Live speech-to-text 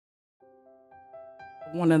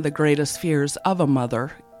One of the greatest fears of a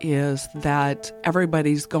mother is that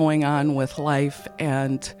everybody's going on with life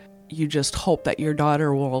and you just hope that your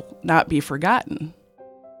daughter will not be forgotten.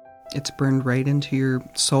 It's burned right into your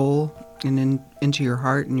soul and into your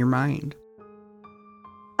heart and your mind.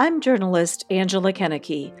 I'm journalist Angela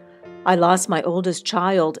Kennecke. I lost my oldest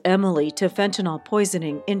child, Emily, to fentanyl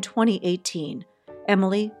poisoning in 2018.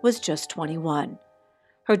 Emily was just 21.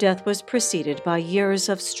 Her death was preceded by years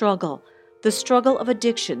of struggle, the struggle of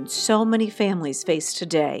addiction so many families face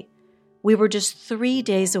today. We were just 3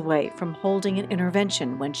 days away from holding an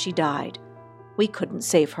intervention when she died. We couldn't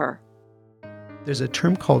save her. There's a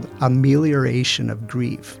term called amelioration of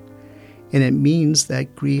grief, and it means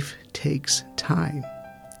that grief takes time,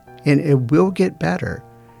 and it will get better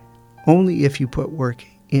only if you put work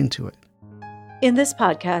into it. In this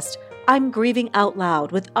podcast, I'm grieving out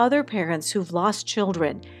loud with other parents who've lost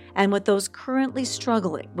children and with those currently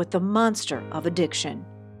struggling with the monster of addiction.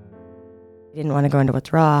 I didn't want to go into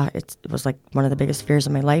withdrawal. It was like one of the biggest fears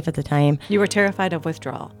of my life at the time. You were terrified of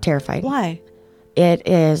withdrawal? Terrified. Why? It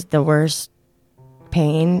is the worst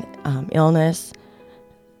pain, illness,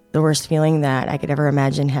 the worst feeling that I could ever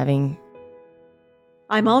imagine having.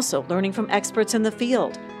 I'm also learning from experts in the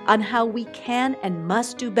field on how we can and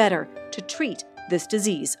must do better to treat this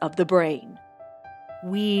disease of the brain.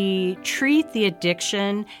 We treat the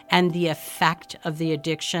addiction and the effect of the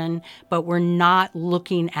addiction, but we're not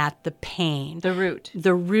looking at the pain. The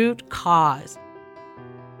root cause.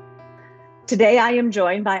 Today I am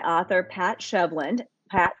joined by author Pat Shevland.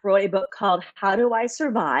 Pat wrote a book called How Do I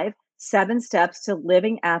Survive? 7 Steps to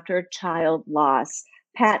Living After Child Loss.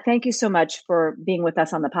 Pat, thank you so much for being with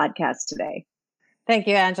us on the podcast today. Thank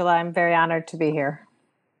you, Angela. I'm very honored to be here.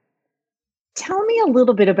 Tell me a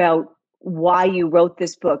little bit about why you wrote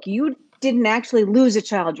this book. You didn't actually lose a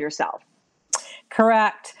child yourself.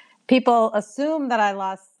 Correct. People assume that I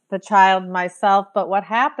lost the child myself, but what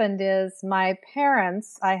happened is my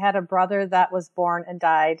parents, I had a brother that was born and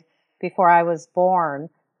died before I was born.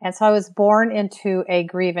 And so I was born into a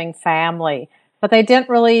grieving family, but they didn't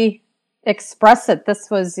really express it.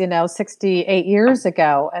 This was, 68 years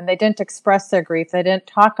ago, and they didn't express their grief. They didn't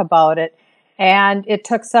talk about it. And it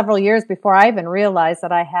took several years before I even realized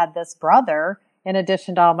that I had this brother in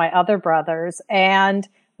addition to all my other brothers. And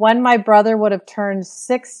when my brother would have turned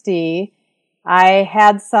 60, I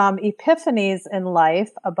had some epiphanies in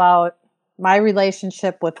life about my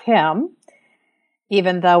relationship with him,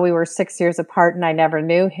 even though we were 6 years apart and I never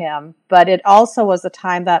knew him. But it also was a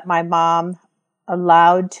time that my mom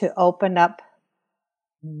allowed to open up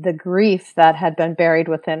the grief that had been buried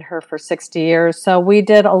within her for 60 years. So we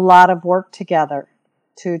did a lot of work together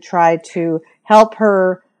to try to help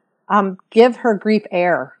her give her grief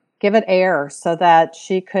air, give it air so that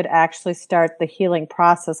she could actually start the healing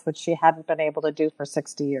process, which she hadn't been able to do for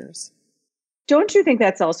 60 years. Don't you think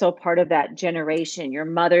that's also part of that generation, your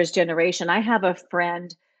mother's generation? I have a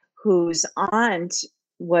friend whose aunt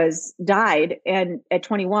died at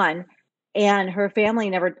 21, and her family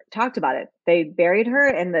never talked about it. They buried her,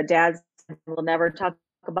 and the dad will never talk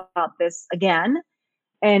about this again.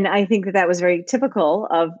 And I think that was very typical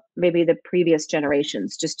of maybe the previous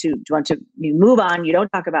generations, just you move on, you don't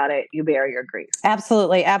talk about it, you bury your grief.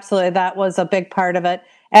 Absolutely. Absolutely. That was a big part of it.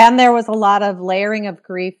 And there was a lot of layering of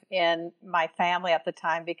grief in my family at the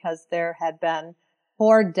time because there had been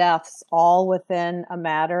 4 deaths all within a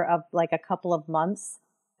matter of like a couple of months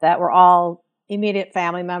that were all immediate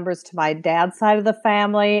family members to my dad's side of the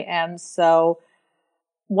family. And so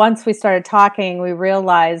once we started talking, we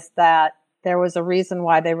realized that there was a reason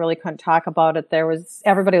why they really couldn't talk about it.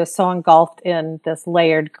 Everybody was so engulfed in this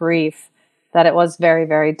layered grief that it was very,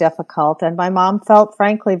 very difficult. And my mom felt,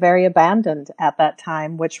 frankly, very abandoned at that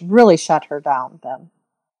time, which really shut her down then.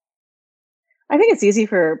 I think it's easy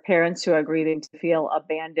for parents who are grieving to feel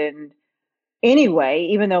abandoned anyway,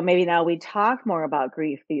 even though maybe now we talk more about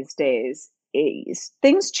grief these days.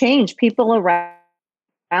 Things change. People around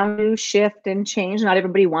you shift and change. Not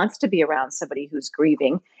everybody wants to be around somebody who's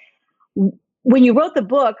grieving. When you wrote the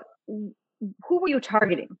book, who were you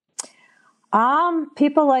targeting?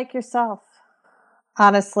 People like yourself.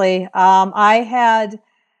 Honestly,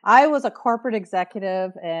 I was a corporate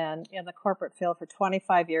executive and in the corporate field for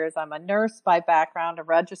 25 years. I'm a nurse by background, a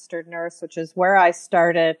registered nurse, which is where I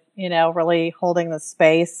started, really holding the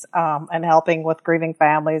space and helping with grieving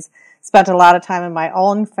families. Spent a lot of time in my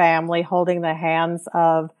own family holding the hands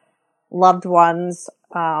of loved ones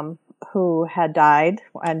who had died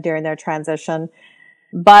and during their transition.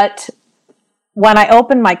 But when I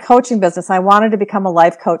opened my coaching business, I wanted to become a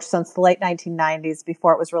life coach since the late 1990s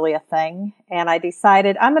before it was really a thing. And I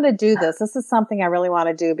decided I'm going to do this. This is something I really want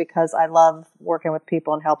to do because I love working with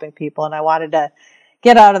people and helping people. And I wanted to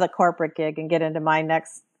get out of the corporate gig and get into my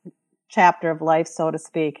next chapter of life, so to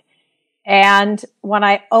speak. And when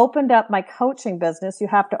I opened up my coaching business, you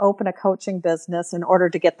have to open a coaching business in order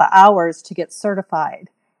to get the hours to get certified.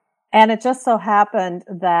 And it just so happened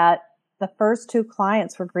that the first 2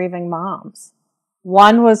 clients were grieving moms.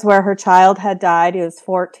 One was where her child had died. He was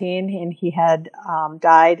 14 and he had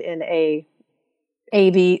died in a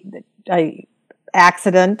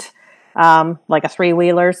accident, like a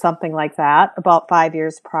 3-wheeler, something like that, about 5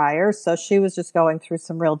 years prior. So she was just going through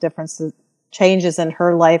some real changes in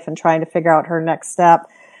her life and trying to figure out her next step.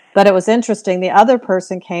 But it was interesting. The other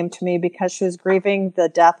person came to me because she was grieving the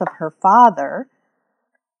death of her father.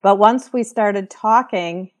 But once we started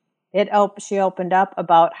talking, she opened up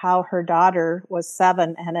about how her daughter was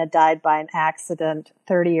 7 and had died by an accident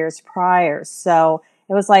 30 years prior. So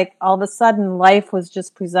it was like all of a sudden life was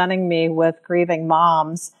just presenting me with grieving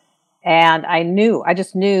moms. And I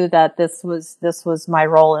just knew that this was my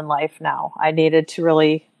role in life now. I needed to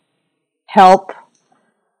really help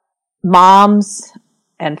moms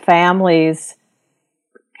and families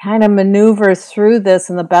kind of maneuver through this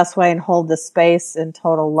in the best way and hold the space in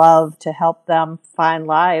total love to help them find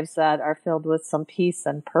lives that are filled with some peace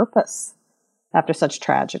and purpose after such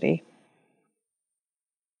tragedy.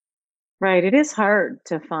 Right. It is hard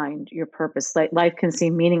to find your purpose. Like life can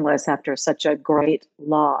seem meaningless after such a great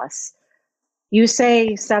loss. You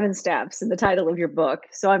say 7 steps in the title of your book.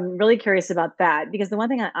 So I'm really curious about that because the one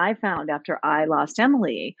thing I found after I lost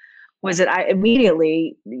Emily was that I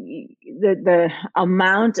immediately, the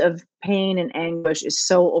amount of pain and anguish is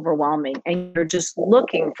so overwhelming. And you're just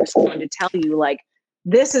looking for someone to tell you, like,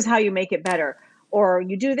 this is how you make it better. Or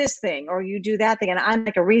you do this thing, or you do that thing. And I'm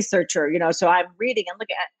like a researcher, so I'm reading and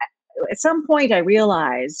looking at some point I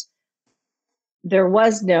realized there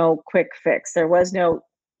was no quick fix. There was no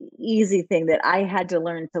easy thing, that I had to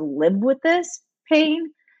learn to live with this pain.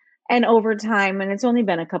 And over time, and it's only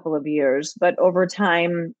been a couple of years, but over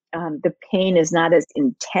time, the pain is not as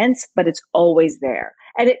intense, but it's always there.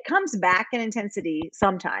 And it comes back in intensity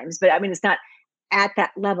sometimes, but I mean, it's not at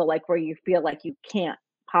that level, like where you feel like you can't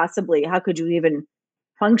possibly, how could you even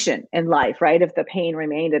function in life, right? If the pain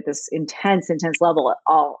remained at this intense level at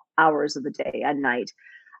all hours of the day and night.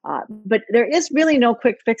 But there is really no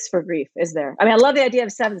quick fix for grief, is there? I mean, I love the idea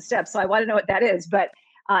of 7 steps, so I want to know what that is. But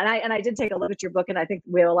and I did take a look at your book, and I think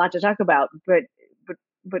we have a lot to talk about.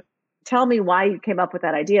 But tell me why you came up with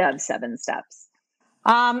that idea of 7 steps.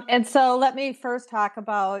 And so let me first talk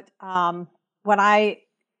about when I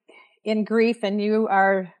in grief, and you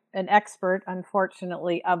are an expert,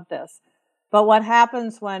 unfortunately, of this. But what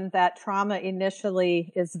happens when that trauma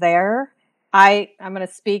initially is there? I'm going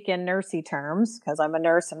to speak in nursey terms because I'm a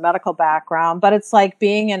nurse and medical background, but it's like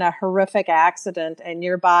being in a horrific accident and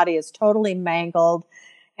your body is totally mangled.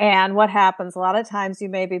 And what happens? A lot of times you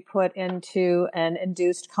may be put into an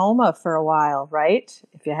induced coma for a while, right?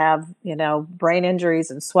 If you have, brain injuries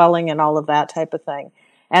and swelling and all of that type of thing.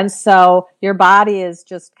 And so your body is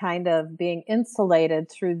just kind of being insulated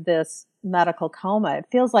through this medical coma. It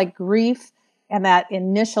feels like grief and that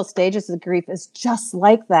initial stages of grief is just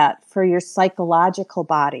like that for your psychological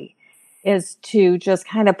body, is to just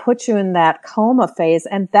kind of put you in that coma phase.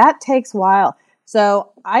 And that takes a while.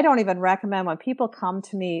 So I don't even recommend when people come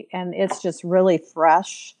to me and it's just really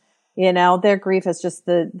fresh, their grief is just,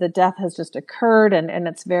 the death has just occurred and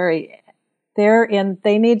it's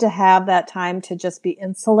they need to have that time to just be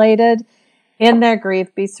insulated in their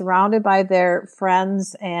grief, be surrounded by their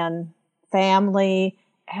friends and family,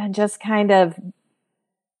 and just kind of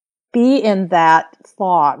be in that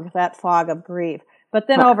fog of grief. But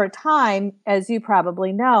then over time, as you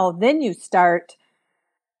probably know, then you start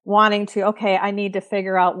wanting to, okay, I need to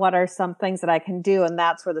figure out what are some things that I can do. And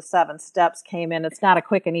that's where the 7 steps came in. It's not a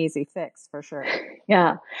quick and easy fix for sure.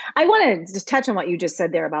 Yeah. I want to just touch on what you just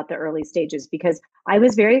said there about the early stages, because I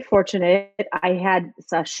was very fortunate. I had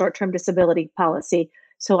a short-term disability policy.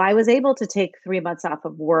 So I was able to take 3 months off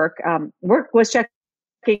of work. Work was checking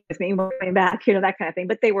with me, going back, that kind of thing,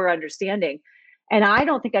 but they were understanding. And I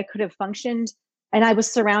don't think I could have functioned. And I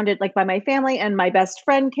was surrounded by my family, and my best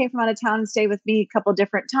friend came from out of town and stayed with me a couple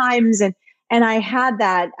different times. And I had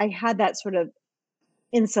that sort of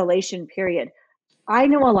insulation period. I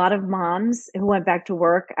know a lot of moms who went back to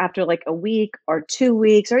work after like a week or 2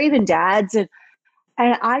 weeks, or even dads. And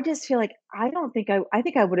I just feel like I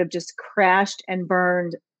think I would have just crashed and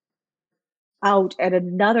burned out at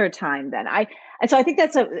another time then. And so I think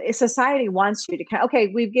that's a society wants you to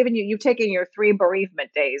okay, you've taken your 3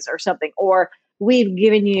 bereavement days or something, or we've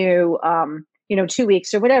given you 2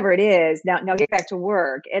 weeks or whatever it is. Now get back to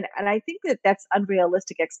work. And I think that that's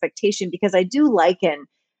unrealistic expectation, because I do liken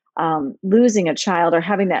losing a child or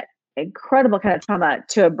having that incredible kind of trauma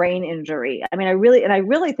to a brain injury. I mean, I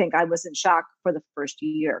really think I was in shock for the first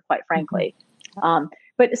year, quite frankly.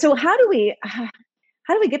 But so how do we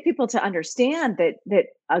get people to understand that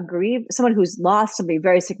someone who's lost somebody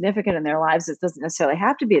very significant in their lives, it doesn't necessarily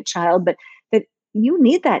have to be a child, but that you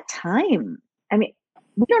need that time. I mean,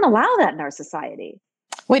 we don't allow that in our society.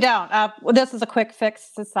 We don't. Well, this is a quick fix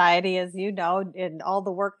society, as you know, in all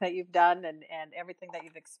the work that you've done and everything that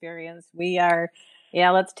you've experienced. We are,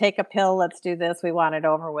 let's take a pill, let's do this, we want it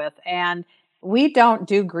over with. And we don't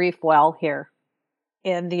do grief well here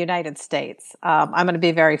in the United States. I'm going to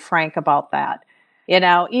be very frank about that.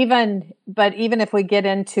 Even if we get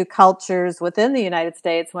into cultures within the United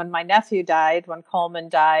States, when my nephew died, when Coleman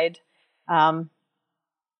died,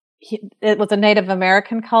 it was a Native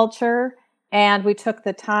American culture. And we took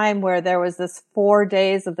the time where there was this 4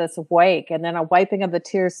 days of this wake and then a wiping of the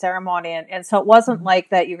tears ceremony. And so it wasn't like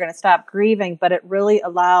that you're going to stop grieving, but it really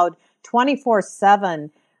allowed 24/7.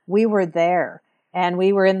 We were there and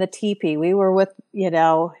we were in the teepee. We were with,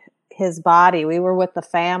 his body. We were with the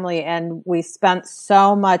family, and we spent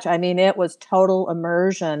so much. I mean, it was total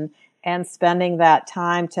immersion and spending that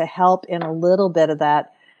time to help in a little bit of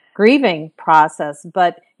that grieving process.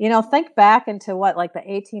 But, think back into like the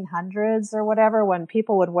 1800s or whatever, when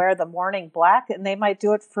people would wear the mourning black, and they might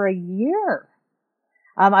do it for a year.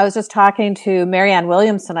 I was just talking to Marianne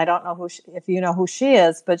Williamson. I don't know if you know who she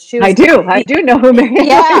is, but she was. I do know who Marianne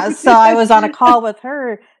Williamson is. So I was on a call with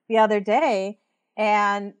her the other day,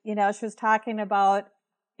 and, she was talking about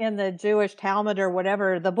in the Jewish Talmud or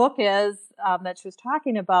whatever the book is that she was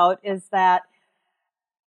talking about, is that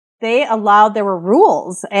there were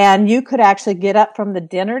rules, and you could actually get up from the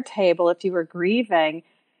dinner table if you were grieving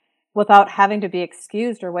without having to be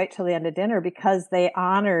excused or wait till the end of dinner, because they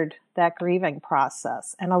honored that grieving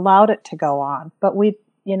process and allowed it to go on. But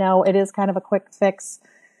it is kind of a quick fix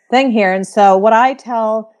thing here. And so what I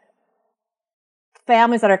tell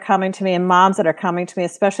families that are coming to me and moms that are coming to me,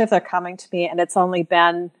 especially if they're coming to me and it's only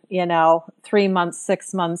been, 3 months,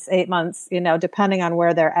 6 months, 8 months, depending on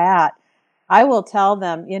where they're at, I will tell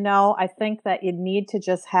them, I think that you need to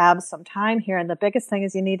just have some time here. And the biggest thing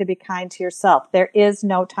is you need to be kind to yourself. There is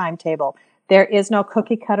no timetable. There is no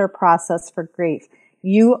cookie cutter process for grief.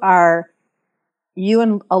 You are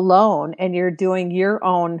alone, and you're doing your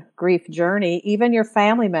own grief journey. Even your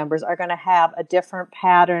family members are going to have a different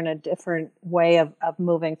pattern, a different way of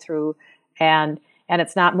moving through. And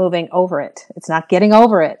it's not moving over it. It's not getting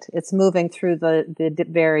over it. It's moving through the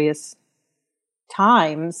various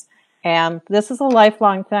times. And this is a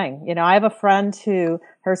lifelong thing. I have a friend who,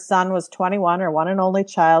 her son was 21, her one and only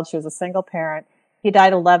child. She was a single parent. He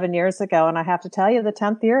died 11 years ago. And I have to tell you, the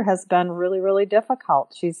 10th year has been really, really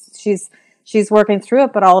difficult. She's working through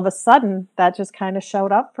it, but all of a sudden that just kind of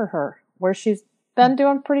showed up for her, where she's been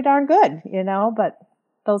doing pretty darn good, but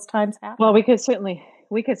those times happen. Well, we could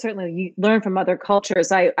certainly learn from other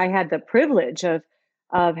cultures. I had the privilege of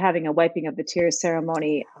having a wiping of the tears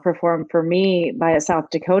ceremony performed for me by a South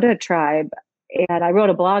Dakota tribe. And I wrote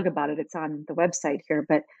a blog about it. It's on the website here,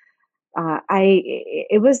 but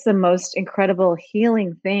it was the most incredible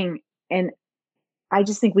healing thing. And I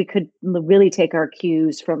just think we could really take our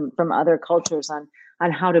cues from other cultures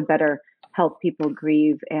on how to better help people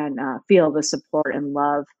grieve and feel the support and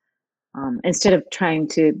love, instead of trying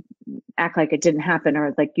to act like it didn't happen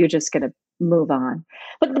or like you're just going to move on.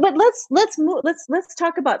 But let's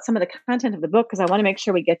talk about some of the content of the book, because I want to make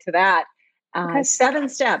sure we get to that. Okay. 7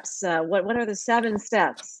 steps. What are the 7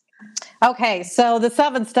 steps? Okay, so the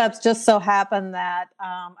 7 steps just so happen that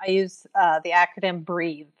I use the acronym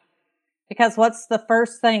BREATHE, because what's the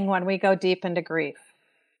first thing when we go deep into grief?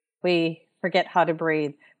 We forget how to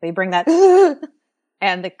breathe. We bring that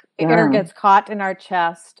and the air gets caught in our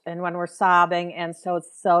chest, and when we're sobbing, and so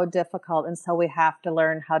it's so difficult. And so we have to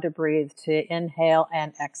learn how to breathe, to inhale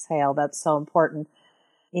and exhale. That's so important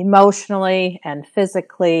emotionally and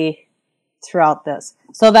physically throughout this.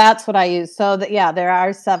 So that's what I use. So there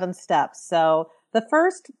are 7 steps. So the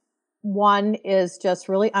first one is just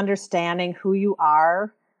really understanding who you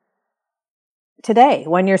are today,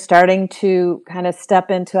 when you're starting to kind of step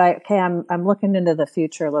into, okay, I'm looking into the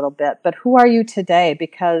future a little bit, but who are you today?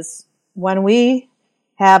 Because when we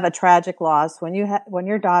have a tragic loss, when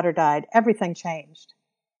your daughter died, everything changed.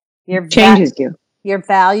 Changes you. Your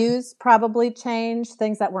values probably change.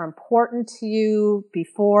 Things that were important to you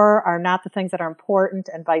before are not the things that are important,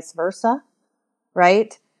 and vice versa,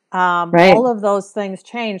 right? Right. All of those things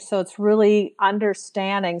change. So it's really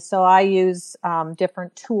understanding. So I use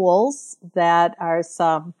different tools that are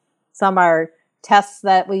some are tests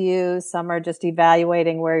that we use, some are just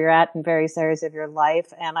evaluating where you're at in various areas of your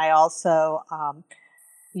life. And I also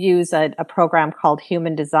use a program called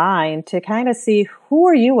Human Design to kind of see who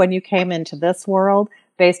are you when you came into this world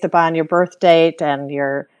based upon your birth date and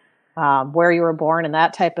your where you were born and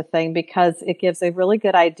that type of thing, because it gives a really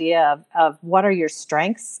good idea of what are your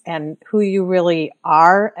strengths and who you really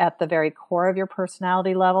are at the very core of your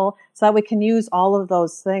personality level, so that we can use all of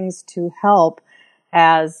those things to help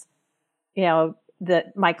as, you know,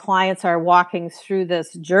 that my clients are walking through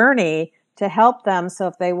this journey to help them. So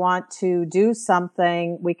if they want to do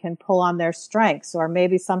something, we can pull on their strengths, or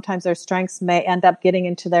maybe sometimes their strengths may end up getting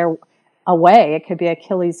into their way. It could be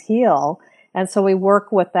Achilles heel. And so we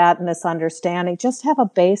work with that in this understanding, just have a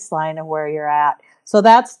baseline of where you're at. So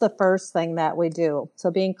that's the first thing that we do.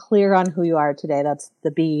 So being clear on who you are today, that's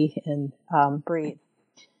the B in breathe.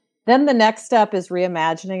 Then the next step is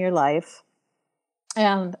reimagining your life.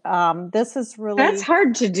 And this is really... That's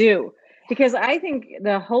hard to do, because I think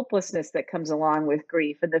the hopelessness that comes along with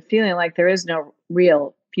grief and the feeling like there is no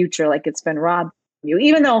real future, like it's been robbed from you,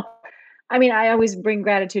 even though, I mean, I always bring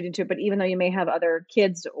gratitude into it, but even though you may have other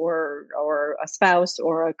kids or a spouse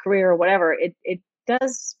or a career or whatever, it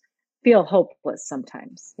does feel hopeless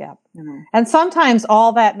sometimes. Yeah. Mm-hmm. And sometimes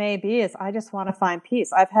all that may be is, I just want to find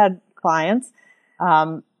peace. I've had clients,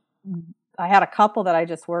 I had a couple that I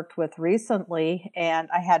just worked with recently, and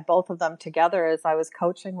I had both of them together as I was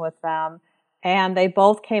coaching with them. And they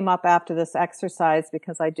both came up after this exercise,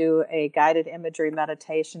 because I do a guided imagery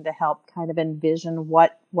meditation to help kind of envision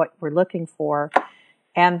what we're looking for.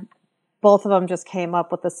 And both of them just came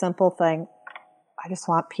up with a simple thing: I just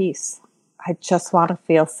want peace. I just want to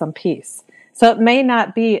feel some peace. So it may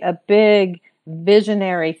not be a big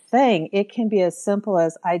visionary thing. It can be as simple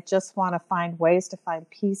as, I just want to find ways to find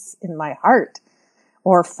peace in my heart,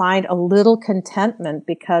 or find a little contentment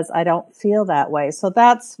because I don't feel that way. So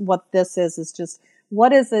that's what this is just,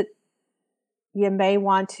 what is it you may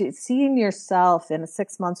want to see in yourself in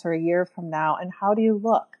 6 months or a year from now, and how do you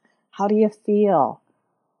look? How do you feel?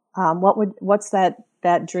 What's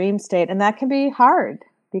that dream state? And that can be hard,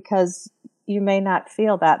 because you may not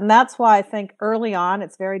feel that. And that's why I think early on,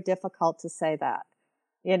 it's very difficult to say that.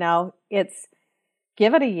 You know, it's,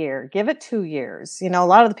 give it a year, give it 2 years. You know, a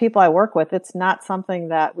lot of the people I work with, it's not something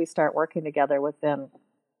that we start working together within,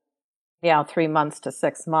 3 months to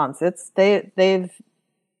 6 months. They've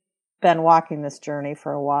been walking this journey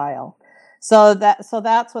for a while. So that's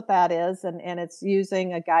what that is. And it's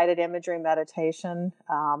using a guided imagery meditation,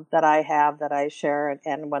 that I have, that I share.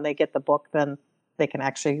 And when they get the book, then they can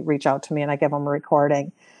actually reach out to me and I give them a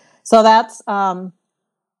recording. So that's, the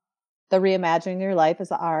reimagining your life is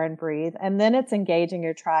the R and breathe. And then it's engaging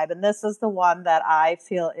your tribe. And this is the one that I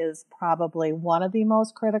feel is probably one of the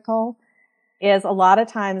most critical, is a lot of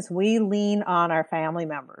times we lean on our family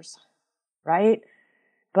members, right?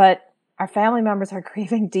 But our family members are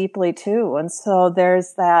grieving deeply too. And so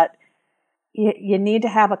there's that, you need to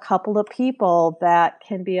have a couple of people that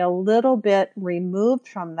can be a little bit removed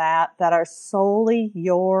from that are solely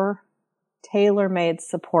your tailor-made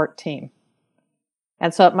support team.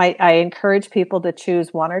 And so I encourage people to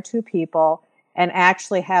choose 1 or 2 people and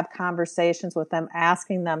actually have conversations with them,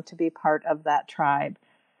 asking them to be part of that tribe.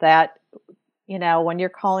 That, when you're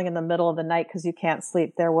calling in the middle of the night because you can't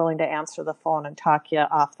sleep, they're willing to answer the phone and talk you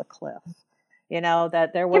off the cliff. That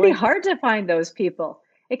they're willing. It can be hard to find those people.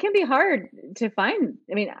 It can be hard to find.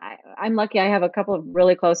 I mean, I'm lucky. I have a couple of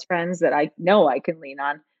really close friends that I know I can lean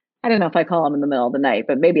on. I don't know if I call them in the middle of the night,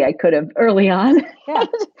 but maybe I could have early on. Yeah.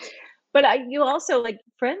 But you also, like,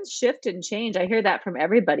 friends shift and change. I hear that from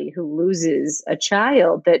everybody who loses a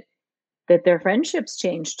child, that their friendships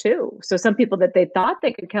change too. So some people that they thought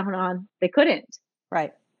they could count on, they couldn't.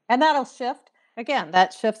 Right. And that'll shift. Again,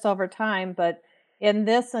 that shifts over time. But in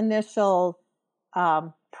this initial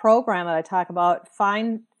program that I talk about,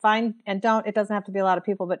 find and don't, it doesn't have to be a lot of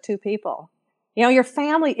people, but 2 people. Your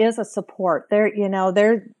family is a support.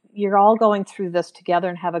 You're all going through this together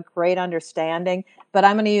and have a great understanding. But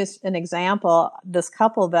I'm going to use an example. This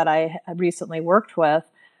couple that I recently worked with,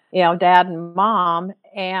 dad and mom,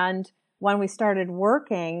 and when we started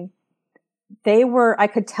working, I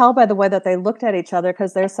could tell by the way that they looked at each other,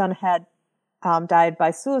 because their son had died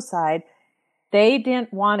by suicide. They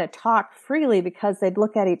didn't want to talk freely because they'd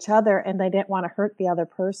look at each other and they didn't want to hurt the other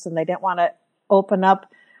person. They didn't want to open up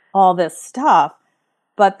all this stuff.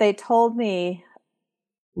 But they told me,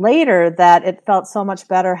 later that it felt so much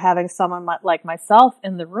better having someone like myself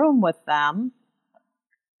in the room with them,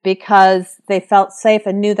 because they felt safe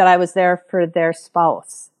and knew that I was there for their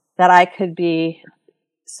spouse, that I could be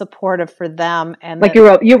supportive for them, and like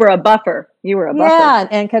that, you were a buffer. You were a buffer. yeah,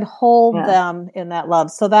 and could hold Yeah. them in that love.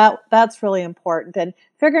 So that's really important. And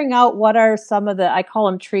figuring out what are some of the, I call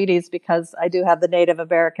them treaties, because I do have the Native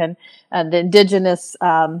American and the indigenous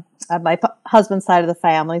on my husband's side of the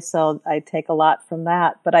family, so I take a lot from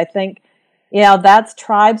that. But I think, that's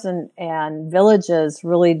tribes and villages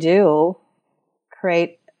really do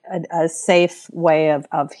create a safe way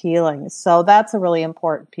of healing. So that's a really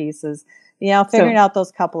important piece, is figuring out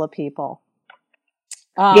those couple of people.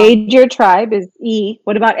 Gauge your tribe is E.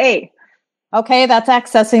 What about A? Okay, that's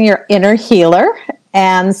accessing your inner healer.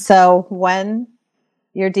 And so when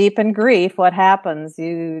you're deep in grief, what happens?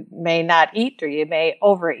 You may not eat, or you may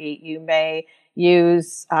overeat. You may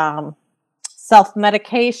use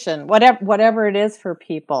self-medication, whatever it is for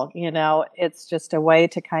people. It's just a way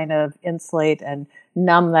to kind of insulate and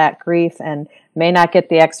numb that grief, and may not get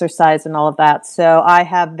the exercise and all of that. So I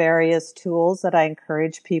have various tools that I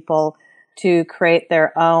encourage people to create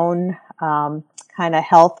their own kind of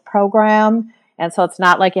health program. And so it's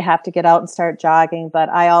not like you have to get out and start jogging, but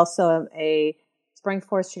I also am a Spring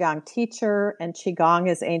Force Qigong teacher, and Qigong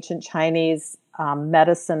is ancient Chinese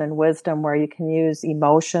medicine and wisdom, where you can use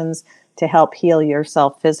emotions to help heal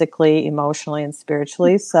yourself physically, emotionally, and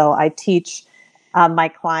spiritually. So I teach my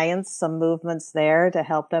clients some movements there to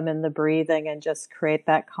help them in the breathing and just create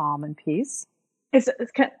that calm and peace. It's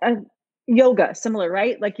kind of, yoga, similar,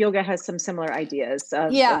 right? Like yoga has some similar ideas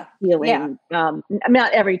of healing. Yeah.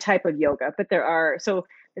 Not every type of yoga, but there are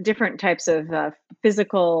different types of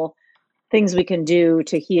physical things we can do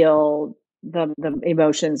to heal the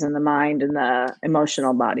emotions and the mind and the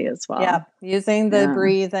emotional body as well. Yeah, using the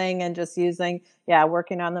breathing and just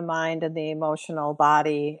working on the mind and the emotional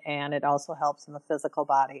body, and it also helps in the physical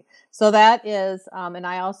body. So that is, and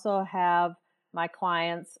I also have my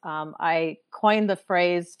clients, I coined the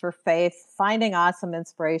phrase for faith, finding awesome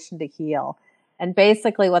inspiration to heal. And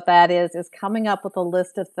basically what that is coming up with a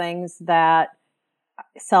list of things that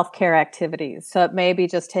self-care activities. So it may be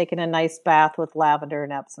just taking a nice bath with lavender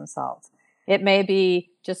and Epsom salts. It may be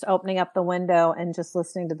just opening up the window and just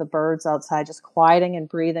listening to the birds outside, just quieting and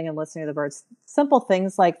breathing and listening to the birds. Simple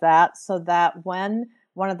things like that, so that when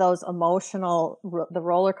one of those emotional, the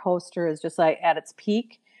roller coaster is just like at its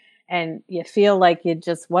peak, and you feel like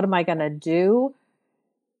what am I going to do?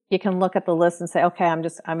 You can look at the list and say, okay, I'm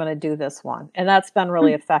going to do this one. And that's been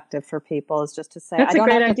really effective for people, is just to say, I don't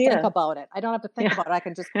have to think about it. I don't have to think about it. I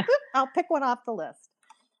can just, I'll pick one off the list.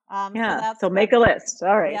 So make a list.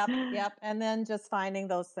 All right. Yep. And then just finding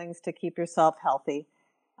those things to keep yourself healthy.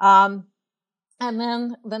 And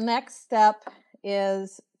then the next step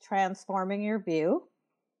is transforming your view.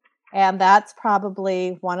 And that's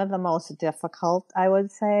probably one of the most difficult, I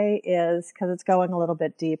would say, is because it's going a little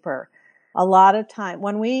bit deeper. A lot of time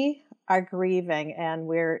when we are grieving and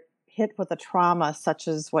we're hit with a trauma such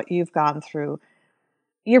as what you've gone through,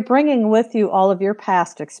 you're bringing with you all of your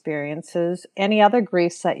past experiences, any other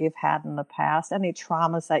griefs that you've had in the past, any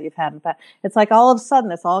traumas that you've had in the past. It's like all of a sudden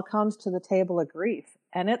this all comes to the table of grief,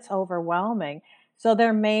 and it's overwhelming. So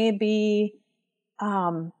there may be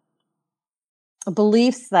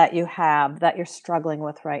beliefs that you have that you're struggling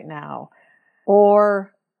with right now,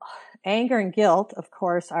 or anger and guilt, of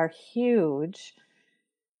course, are huge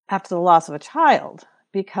after the loss of a child,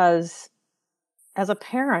 because as a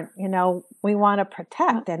parent, we want to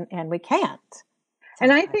protect and we can't.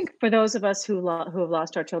 And I think for those of us who have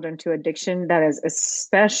lost our children to addiction, that is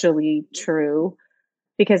especially true,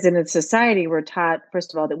 because in a society we're taught,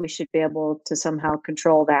 first of all, that we should be able to somehow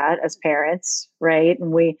control that as parents, right?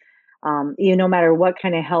 And we, no matter what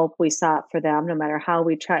kind of help we sought for them, no matter how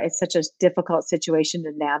we try, it's such a difficult situation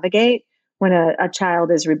to navigate when a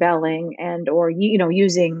child is rebelling or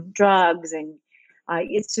using drugs, and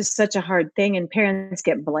it's just such a hard thing, and parents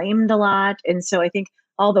get blamed a lot. And so I think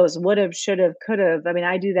all those would have, should have, could have, I mean,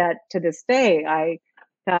 I do that to this day. I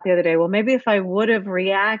thought the other day, well, maybe if I would have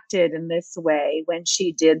reacted in this way when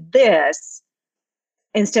she did this,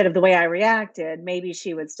 instead of the way I reacted, maybe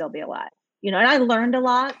she would still be alive. And I learned a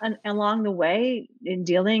lot along the way in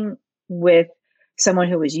dealing with someone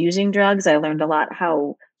who was using drugs. I learned a lot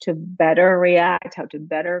how to better react, how to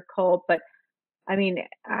better cope. But I mean,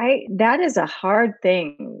 that is a hard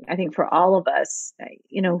thing, I think, for all of us,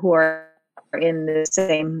 who are in the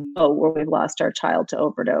same boat where we've lost our child to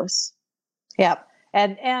overdose. Yep.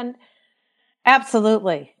 And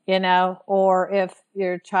absolutely, or if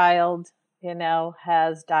your child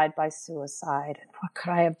has died by suicide. What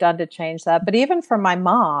could I have done to change that? But even for my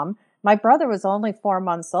mom, my brother was only 4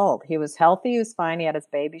 months old. He was healthy. He was fine. He had his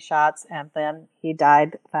baby shots, and then he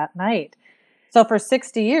died that night. So for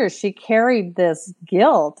 60 years, she carried this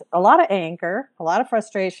guilt, a lot of anger, a lot of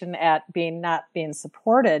frustration at not being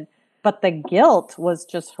supported, but the guilt was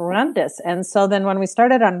just horrendous. And so then when we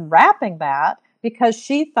started unwrapping that, because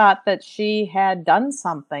she thought that she had done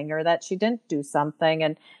something or that she didn't do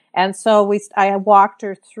something, and so I walked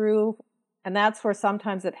her through, and that's where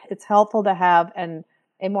sometimes it's helpful to have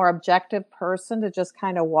a more objective person to just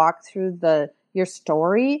kind of walk through your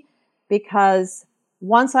story, because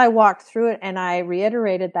once I walked through it and I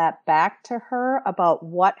reiterated that back to her about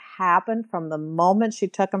what happened from the moment she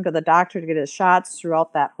took him to the doctor to get his shots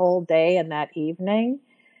throughout that whole day and that evening,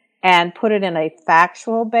 and put it in a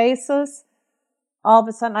factual basis, all of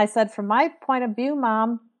a sudden I said, from my point of view,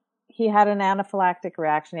 Mom, he had an anaphylactic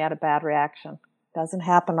reaction. He had a bad reaction. Doesn't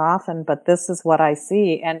happen often, but this is what I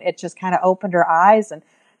see. And it just kind of opened her eyes, and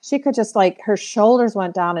she could just her shoulders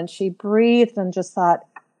went down and she breathed and just thought,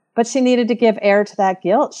 but she needed to give air to that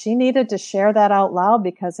guilt. She needed to share that out loud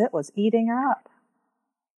because it was eating her up.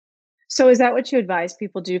 So is that what you advise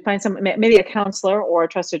people do? Find maybe a counselor or a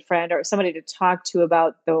trusted friend or somebody to talk to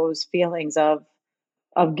about those feelings of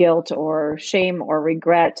guilt or shame or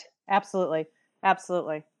regret? Absolutely.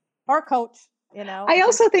 Absolutely. Or a coach, I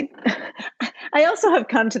also have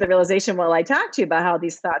come to the realization while I talk to you about how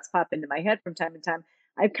these thoughts pop into my head from time to time.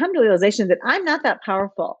 I've come to the realization that I'm not that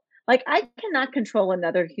powerful. Like, I cannot control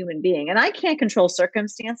another human being, and I can't control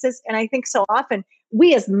circumstances. And I think so often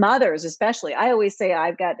we as mothers, especially, I always say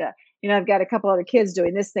I've got a couple other kids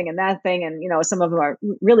doing this thing and that thing. And, some of them are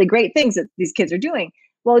really great things that these kids are doing.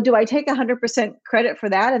 Well, do I take 100% credit for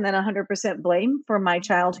that and then 100% blame for my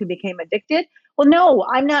child who became addicted? Well, no,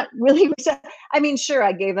 I'm not really. I mean, sure,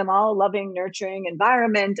 I gave them all a loving, nurturing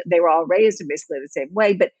environment. They were all raised in basically the same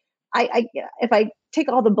way. But if I take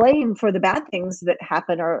all the blame for the bad things that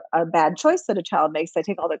happen or a bad choice that a child makes, I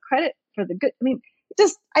take all the credit for the good. I mean,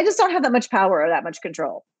 I just don't have that much power or that much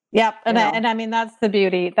control. Yep. And I mean, that's the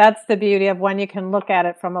beauty. That's the beauty of when you can look at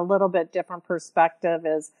it from a little bit different perspective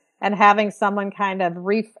and having someone kind of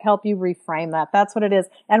help you reframe that. That's what it is.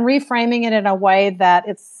 And reframing it in a way that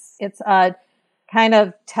it's kind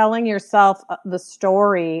of telling yourself the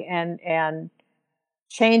story and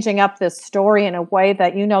changing up this story in a way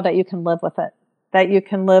that that you can live with it, that you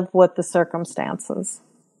can live with the circumstances.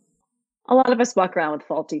 A lot of us walk around with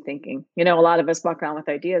faulty thinking. A lot of us walk around with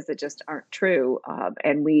ideas that just aren't true.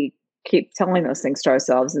 And we keep telling those things to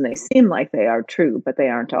ourselves, and they seem like they are true, but they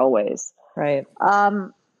aren't always. Right.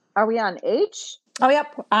 Are we on H? Oh,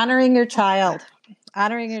 yep. Honoring your child.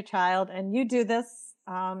 Honoring your child. And you do this.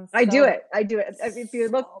 I do it. If you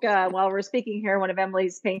look while we're speaking here, one of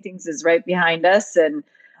Emily's paintings is right behind us. And,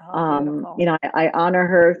 I honor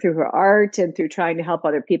her through her art and through trying to help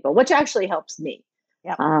other people, which actually helps me.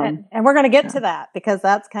 Yeah. And we're going to get to that because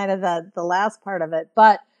that's kind of the last part of it.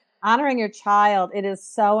 But honoring your child, it is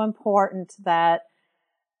so important that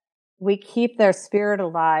we keep their spirit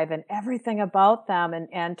alive and everything about them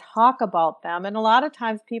and talk about them. And a lot of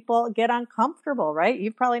times people get uncomfortable, right?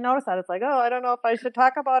 You've probably noticed that. It's like, oh, I don't know if I should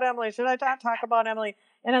talk about Emily. Should I not talk about Emily?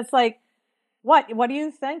 And it's like, what do you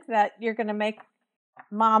think, that you're going to make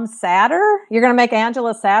Mom sadder? You're going to make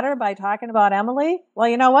Angela sadder by talking about Emily? Well,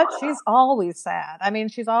 you know what? She's always sad. I mean,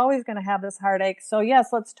 she's always going to have this heartache. So yes,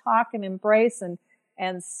 let's talk and embrace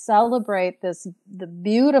and celebrate the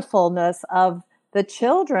beautifulness of the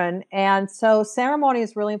children. And so ceremony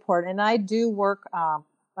is really important. And I do work,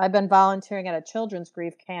 I've been volunteering at a children's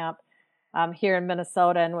grief camp here in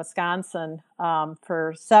Minnesota and Wisconsin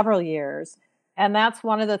for several years. And that's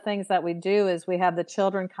one of the things that we do is we have the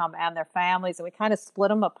children come and their families, and we kind of split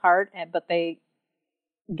them apart, but they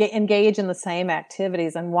engage in the same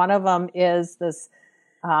activities. And one of them is this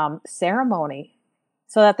ceremony,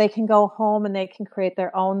 so that they can go home and they can create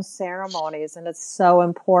their own ceremonies. And it's so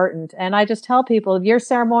important. And I just tell people, your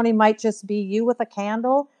ceremony might just be you with a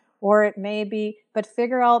candle, or it may be, but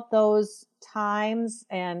figure out those times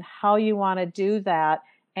and how you want to do that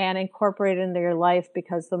and incorporate it into your life,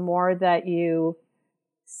 because the more that you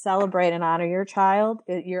celebrate and honor your child,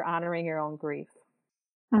 you're honoring your own grief.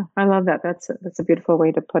 Oh, I love that. That's a beautiful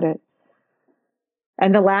way to put it.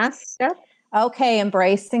 And the last step? Okay,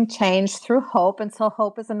 embracing change through hope. And so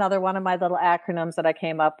hope is another one of my little acronyms that I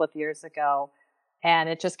came up with years ago. And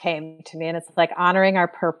it just came to me. And it's like honoring our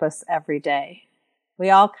purpose every day. We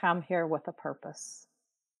all come here with a purpose.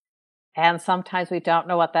 And sometimes we don't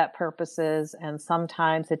know what that purpose is. And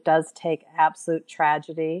sometimes it does take absolute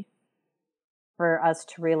tragedy for us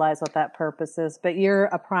to realize what that purpose is. But you're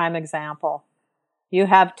a prime example. You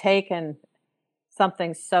have taken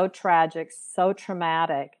something so tragic, so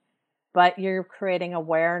traumatic, but you're creating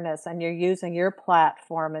awareness and you're using your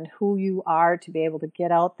platform and who you are to be able to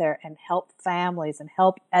get out there and help families and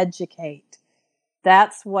help educate.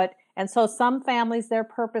 That's what, and so some families, their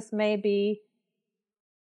purpose may be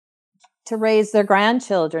to raise their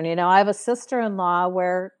grandchildren. You know, I have a sister-in-law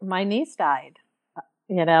where my niece died,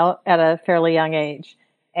 you know, at a fairly young age.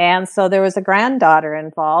 And so there was a granddaughter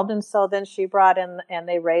involved. And so then she brought in, and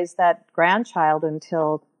they raised that grandchild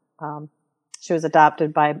until she was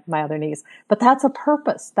adopted by my other niece. But that's a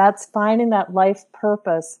purpose. That's finding that life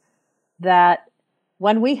purpose that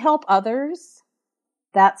when we help others,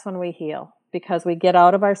 that's when we heal, because we get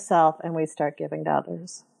out of ourselves and we start giving to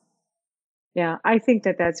others. Yeah, I think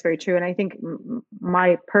that that's very true. And I think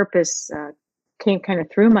my purpose came kind of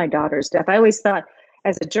through my daughter's death. I always thought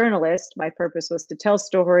as a journalist, my purpose was to tell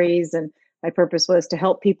stories, and my purpose was to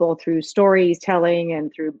help people through storytelling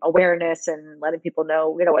and through awareness and letting people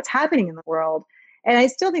know, you know, what's happening in the world. And I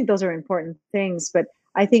still think those are important things, but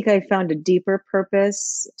I think I found a deeper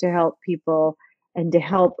purpose to help people and to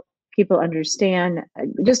help people understand.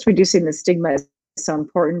 Just reducing the stigma is so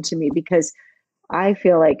important to me, because I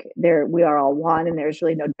feel like we are all one, and there's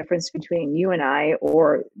really no difference between you and I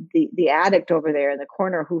or the addict over there in the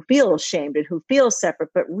corner who feels shamed and who feels separate,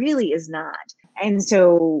 but really is not. And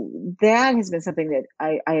so that has been something that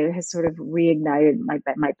I has sort of reignited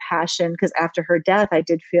my passion, because after her death, I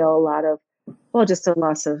did feel a lot of, well, just a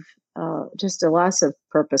loss of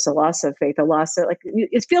purpose, a loss of faith, a loss of, like,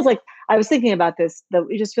 it feels like, I was thinking about this,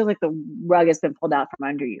 it just feels like the rug has been pulled out from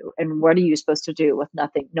under you. And what are you supposed to do with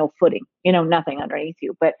nothing, no footing, you know, nothing underneath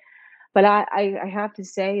you? But I have to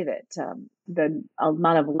say that the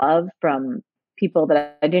amount of love from people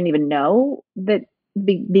that I didn't even know, that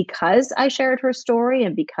because I shared her story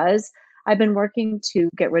and because I've been working to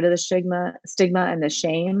get rid of the stigma and the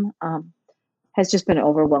shame, has just been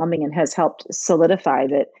overwhelming and has helped solidify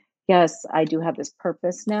that, yes, I do have this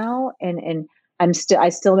purpose now, and I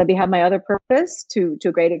still maybe have my other purpose to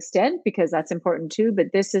a great extent, because that's important too.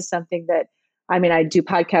 But this is something that, I mean, I do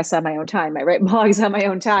podcasts on my own time. I write blogs on my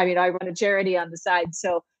own time. You know, I run a charity on the side.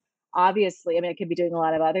 So obviously, I mean, I could be doing a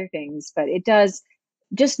lot of other things, but it does,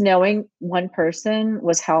 just knowing one person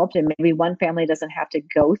was helped, and maybe one family doesn't have to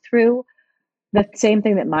go through the same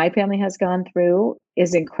thing that my family has gone through,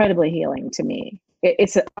 is incredibly healing to me.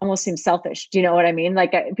 It almost seems selfish. Do you know what I mean?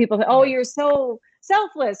 Like, people say, "Oh, you're so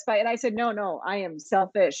selfless," and I said, "No, I am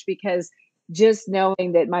selfish," because just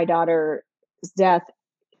knowing that my daughter's death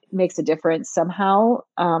makes a difference somehow.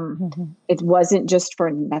 It wasn't just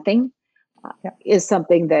for nothing. Is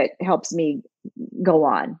something that helps me go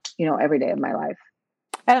on, you know, every day of my life.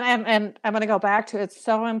 And I'm going to go back to, it's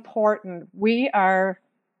so important. We are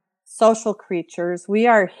social creatures. We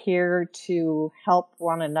are here to help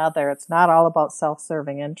one another. It's not all about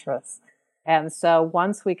self-serving interests. And so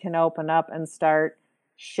once we can open up and start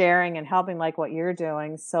sharing and helping, like what you're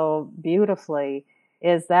doing so beautifully,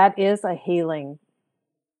 that is a healing.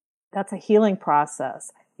 That's a healing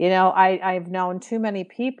process. You know, I've known too many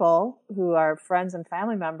people who are friends and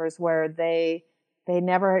family members where they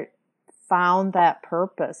never found that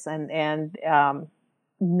purpose and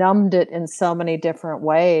numbed it in so many different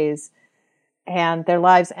ways, and their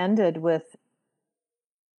lives ended with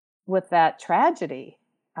that tragedy,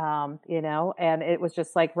 you know, and it was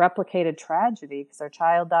just like replicated tragedy, because their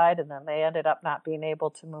child died and then they ended up not being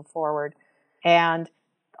able to move forward. And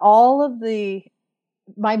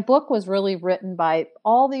my book was really written by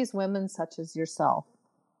all these women such as yourself.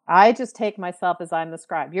 I just take myself as I'm the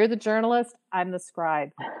scribe. You're the journalist, I'm the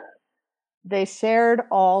scribe. They shared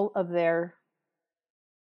all of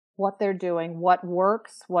what they're doing, what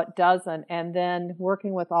works, what doesn't, and then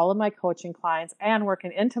working with all of my coaching clients and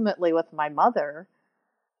working intimately with my mother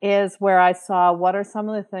is where I saw what are some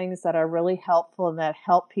of the things that are really helpful and that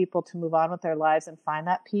help people to move on with their lives and find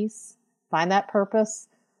that peace, find that purpose.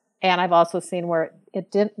 And I've also seen where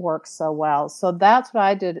it didn't work so well. So that's what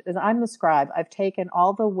I did, is I'm the scribe. I've taken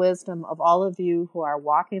all the wisdom of all of you who are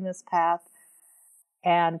walking this path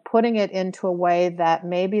and putting it into a way that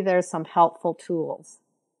maybe there's some helpful tools.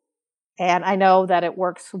 And I know that it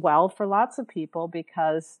works well for lots of people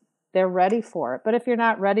because they're ready for it. But if you're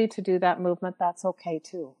not ready to do that movement, that's okay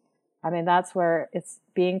too. I mean, that's where it's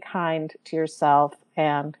being kind to yourself,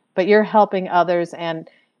 but you're helping others, and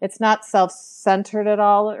it's not self-centered at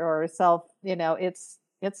all or it's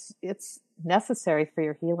necessary for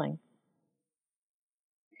your healing.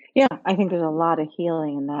 Yeah, I think there's a lot of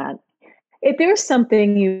healing in that. If there's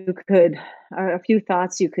something a few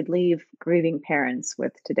thoughts you could leave grieving parents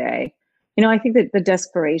with today, I think that the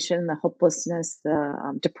desperation, the hopelessness,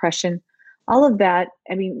 the depression, all of that,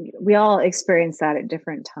 I mean, we all experience that at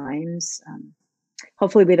different times.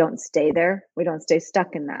 Hopefully we don't stay there. We don't stay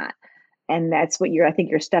stuck in that. And that's what I think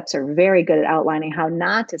your steps are very good at outlining how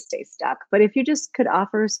not to stay stuck. But if you just could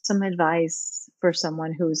offer some advice for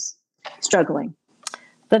someone who's struggling.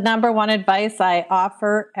 The number one advice I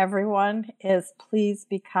offer everyone is please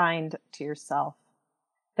be kind to yourself.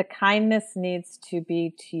 The kindness needs to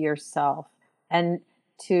be to yourself and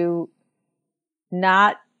to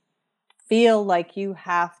not feel like you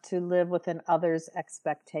have to live within others'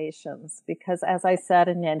 expectations. Because as I said,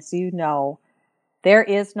 and as you know, there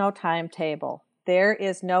is no timetable. There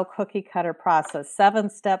is no cookie cutter process. 7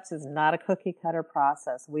 steps is not a cookie cutter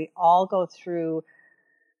process. We all go through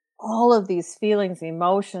all of these feelings,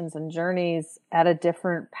 emotions, and journeys at a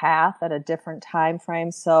different path, at a different time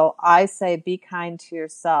frame. So I say be kind to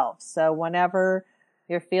yourself. So whenever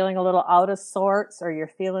you're feeling a little out of sorts, or you're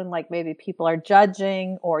feeling like maybe people are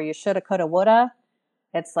judging, or you shoulda, coulda, woulda,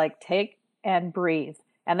 it's like take and breathe.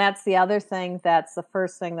 And that's the other thing, that's the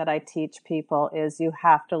first thing that I teach people is you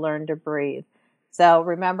have to learn to breathe. So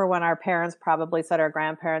remember when our parents probably said, our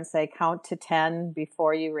grandparents say, count to 10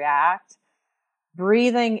 before you react.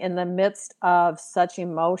 Breathing in the midst of such the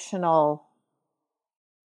emotional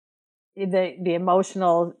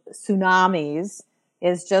tsunamis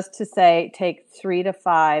is just to say, take 3 to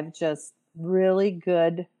 5 just really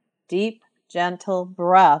good, deep, gentle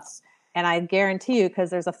breaths. And I guarantee you, because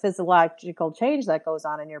there's a physiological change that goes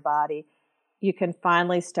on in your body, you can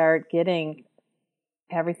finally start getting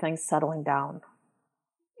everything settling down.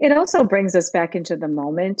 It also brings us back into the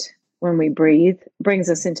moment when we breathe, brings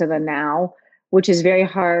us into the now, which is very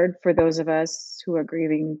hard for those of us who are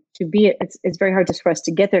grieving to be. It's very hard just for us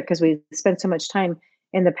to get there because we spend so much time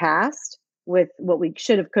in the past with what we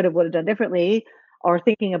should have, could have, would have done differently, or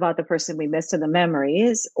thinking about the person we missed and the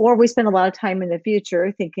memories, or we spend a lot of time in the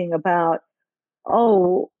future thinking about,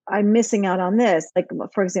 oh, I'm missing out on this. Like,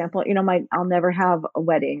 for example, I'll never have a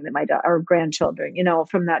wedding that my daughter or grandchildren,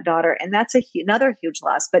 from that daughter. And that's another huge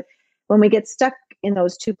loss. But when we get stuck in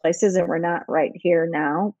those two places and we're not right here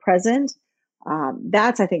now, present,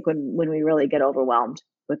 that's, I think, when we really get overwhelmed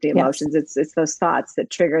with the emotions. Yes. It's those thoughts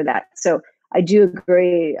that trigger that. So I do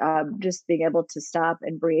agree, just being able to stop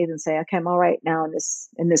and breathe and say, okay, I'm all right now in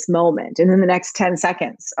this moment, and in the next 10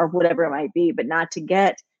 seconds or whatever it might be, but not to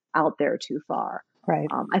get out there too far. Right.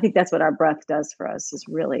 I think that's what our breath does for us, is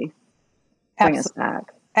really bring us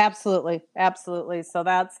back. Absolutely. Absolutely. So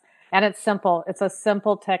and it's simple. It's a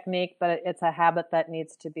simple technique, but it's a habit that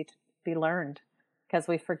needs to be learned. Because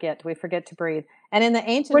we forget to breathe. And in the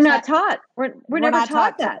ancient, we're not taught. We're never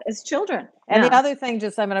taught that as children. And the other thing,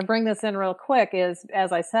 I'm going to bring this in real quick, is,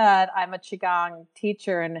 as I said, I'm a Qigong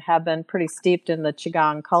teacher and have been pretty steeped in the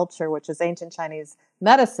Qigong culture, which is ancient Chinese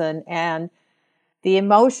medicine. And the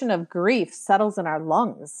emotion of grief settles in our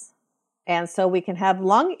lungs. And so we can have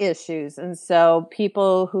lung issues. And so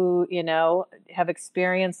people who, have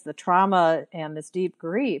experienced the trauma and this deep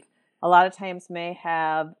grief, a lot of times may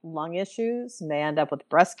have lung issues, may end up with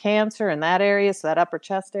breast cancer in that area, so that upper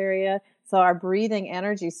chest area. So our breathing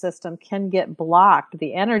energy system can get blocked.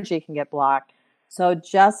 The energy can get blocked. So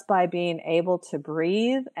just by being able to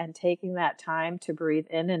breathe and taking that time to breathe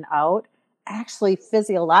in and out actually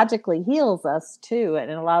physiologically heals us too, and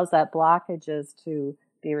it allows that blockages to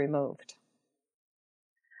be removed.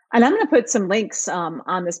 And I'm going to put some links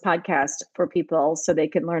on this podcast for people so they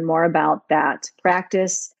can learn more about that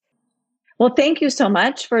practice. Well, thank you so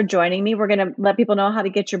much for joining me. We're going to let people know how to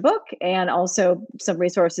get your book, and also some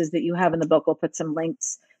resources that you have in the book. We'll put some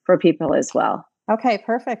links for people as well. Okay,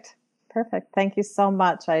 perfect. Thank you so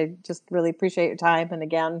much. I just really appreciate your time. And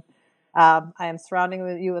again, I am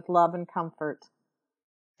surrounding you with love and comfort.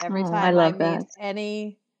 Every time I meet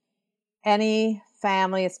any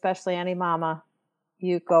family, especially any mama,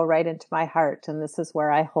 you go right into my heart. And this is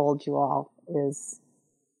where I hold you all.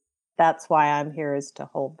 That's why I'm here, is to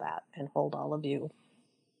hold that and hold all of you.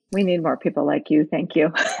 We need more people like you. Thank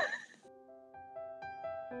you.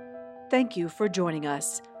 Thank you for joining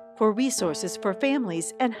us. For resources for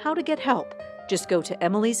families and how to get help, just go to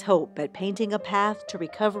Emily's Hope at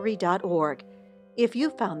paintingapathttorecovery.org. If you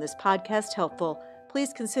found this podcast helpful,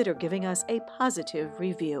 please consider giving us a positive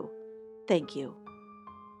review. Thank you.